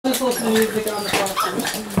just listen to music on the phone.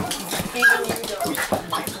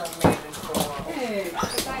 Hey.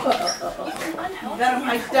 Got them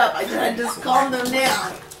hyped up. I just calmed them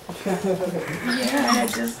down. Yeah,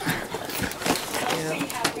 just.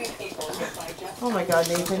 Oh my God,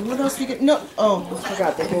 Nathan. What else do you get? No. Oh, I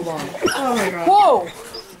forgot. They hold on. Oh my God. Whoa!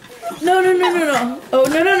 No. Oh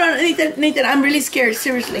no, Nathan, I'm really scared.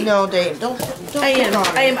 Seriously. No, Dave. Don't. I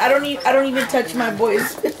am. I don't even touch my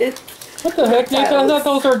boys. What the heck, Nathan? I thought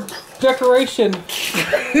those are decoration.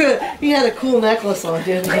 He had a cool necklace on,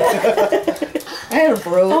 didn't he? I had a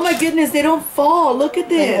brooch. Oh my goodness, they don't fall. Look at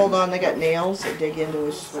They them. hold on. They got nails that dig into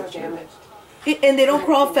his sweatshirt. And they don't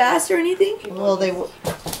crawl fast or anything? Well, they would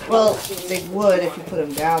if you put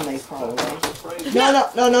them down. They crawl away.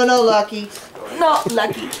 No, Lucky. No,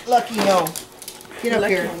 Lucky. Lucky, no. Get up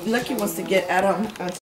here. Lucky wants to get at them.